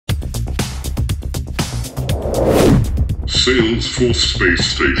Salesforce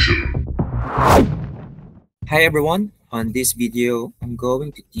Space Station. Hi everyone, on this video, I'm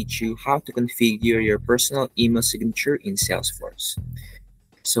going to teach you how to configure your personal email signature in Salesforce.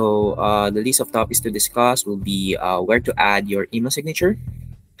 So the list of topics to discuss will be where to add your email signature,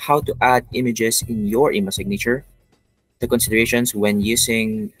 how to add images in your email signature, the considerations when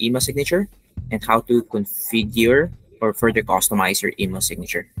using email signature, and how to configure or further customize your email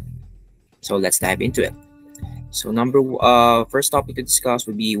signature. So let's dive into it. So first topic to discuss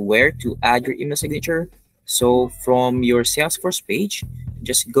would be where to add your email signature. So from your Salesforce page,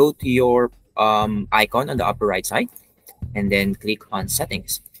 just go to your icon on the upper right side and then click on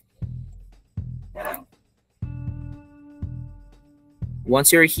settings.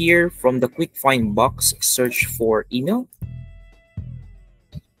 Once you're here, from the quick find box, search for email.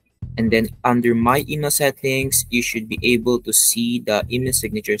 And then under my email settings, you should be able to see the email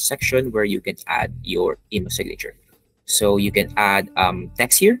signature section where you can add your email signature. So you can add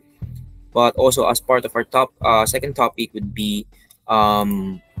text here, but also as part of our second topic would be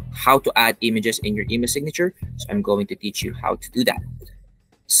how to add images in your email signature. So I'm going to teach you how to do that.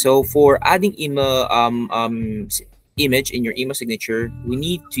 So for adding image in your email signature, we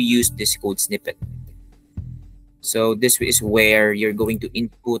need to use this code snippet. So this is where you're going to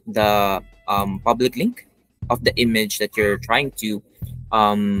input the public link of the image that you're trying to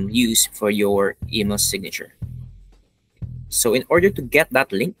use for your email signature. So in order to get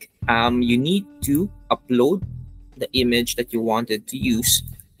that link, you need to upload the image that you wanted to use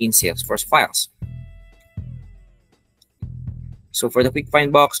in Salesforce files. So for the quick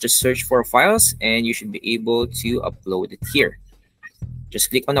find box, just search for files and you should be able to upload it here. Just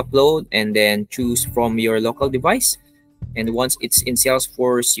click on upload and then choose from your local device. And once it's in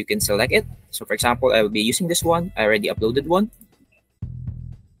Salesforce, you can select it. So for example, I will be using this one. I already uploaded one.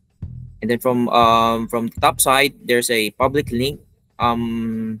 And then from the top side, there's a public link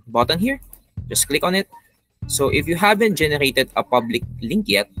button here. Just click on it. So if you haven't generated a public link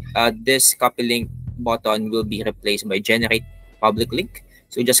yet, this copy link button will be replaced by generate public link.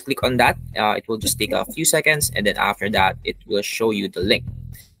 So just click on that. It will just take a few seconds, and then after that, it will show you the link.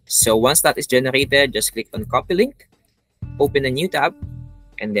 So once that is generated, just click on copy link, open a new tab,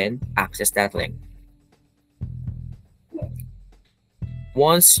 and then access that link.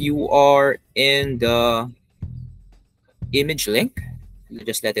 Once you are in the image link,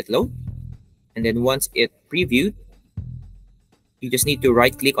 just let it load. And then once it previewed, you just need to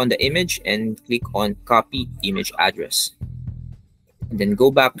right click on the image and click on copy image address. And then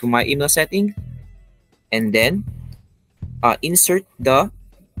go back to my email setting and then insert the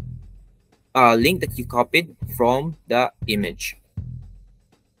link that you copied from the image.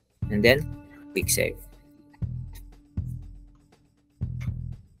 And then click save.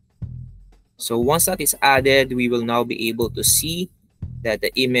 So once that is added, we will now be able to see that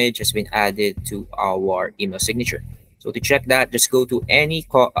the image has been added to our email signature. So to check that, just go to any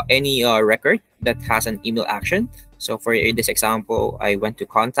record that has an email action. So for this example, I went to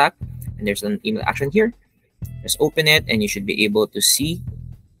contact and there's an email action here. Just open it and you should be able to see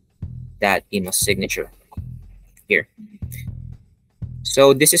that email signature here.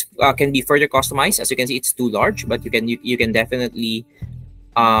 So this is can be further customized. As you can see, it's too large, but you can definitely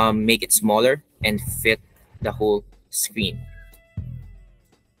make it smaller and fit the whole screen.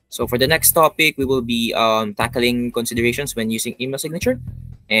 So for the next topic, we will be tackling considerations when using email signature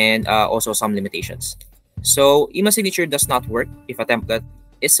and also some limitations. So email signature does not work if a template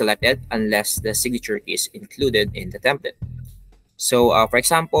is selected unless the signature is included in the template. So for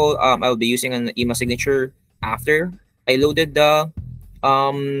example, I'll be using an email signature after I loaded the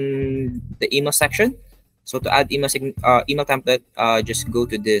email section. So to add email template, just go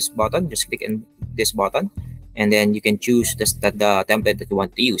to this button, just click on this button, and then you can choose the template that you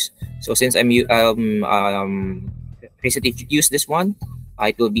want to use. So since I'm recently used this one,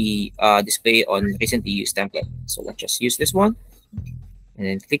 it will be displayed on recently used template. So let's just use this one and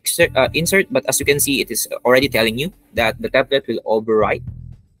then click insert. But as you can see, it is already telling you that the template will overwrite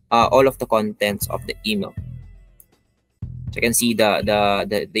all of the contents of the email. So you can see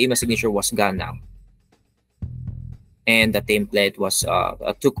the email signature was gone now, and the template was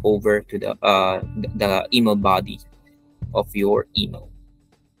took over to the email body of your email.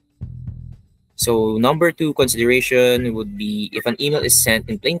 So number 2 consideration would be if an email is sent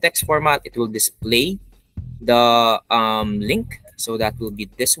in plain text format, it will display the link. So that will be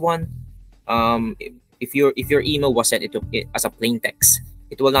this one. If your email was sent as a plain text,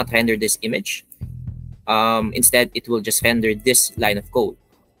 it will not render this image. Instead, it will just render this line of code.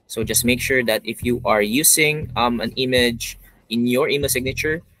 So just make sure that if you are using an image in your email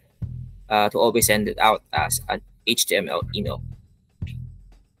signature, to always send it out as an HTML email.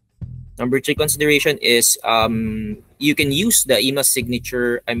 Number 3 consideration is you can use the email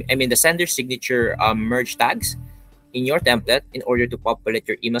signature, the sender signature merge tags in your template in order to populate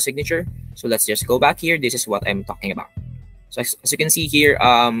your email signature. So let's just go back here. This is what I'm talking about. So as you can see here,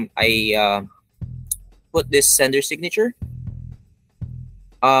 I put this sender signature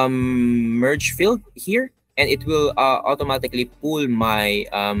merge field here, and it will automatically pull my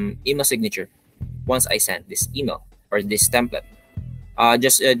email signature once I send this email or this template.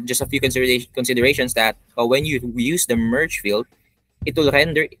 Just a few considerations that when you use the merge field, it will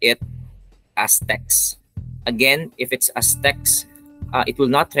render it as text. Again, if it's as text, it will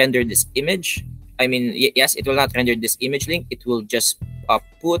not render this image. Yes, it will not render this image link. It will just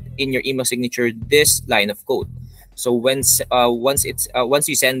put in your email signature this line of code. So once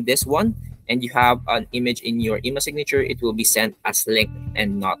you send this one and you have an image in your email signature, it will be sent as link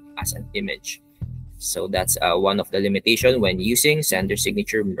and not as an image. So that's one of the limitations when using sender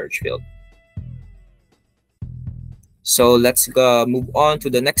signature merge field. So let's move on to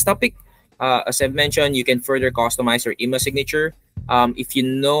the next topic. As I've mentioned, you can further customize your email signature. If you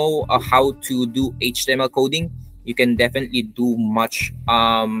know how to do HTML coding, you can definitely do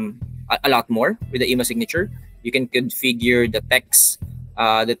a lot more with the email signature. You can configure the text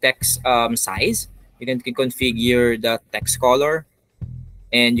size. You can configure the text color,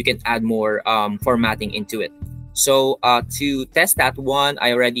 and you can add more formatting into it. So to test that one,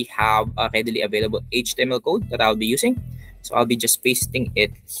 I already have a readily available HTML code that I'll be using. So I'll be just pasting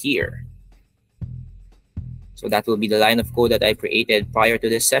it here. So that will be the line of code that I created prior to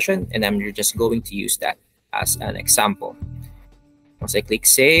this session, and I'm just going to use that as an example. Once I click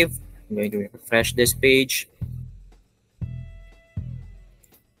save, I'm going to refresh this page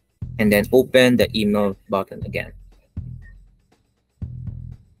and then open the email button again.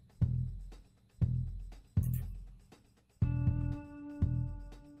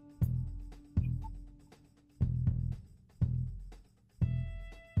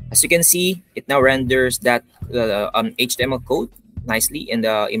 As you can see, it now renders that HTML code nicely in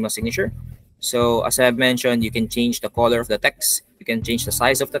the email signature. So as I've mentioned, you can change the color of the text, you can change the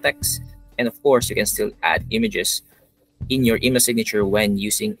size of the text, and of course, you can still add images in your email signature when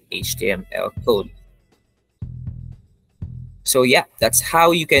using HTML code. So yeah, that's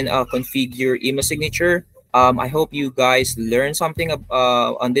how you can configure email signature. I hope you guys learned something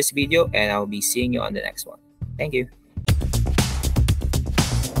on this video, and I'll be seeing you on the next one. Thank you.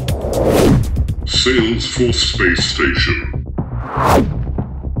 Salesforce Space Station.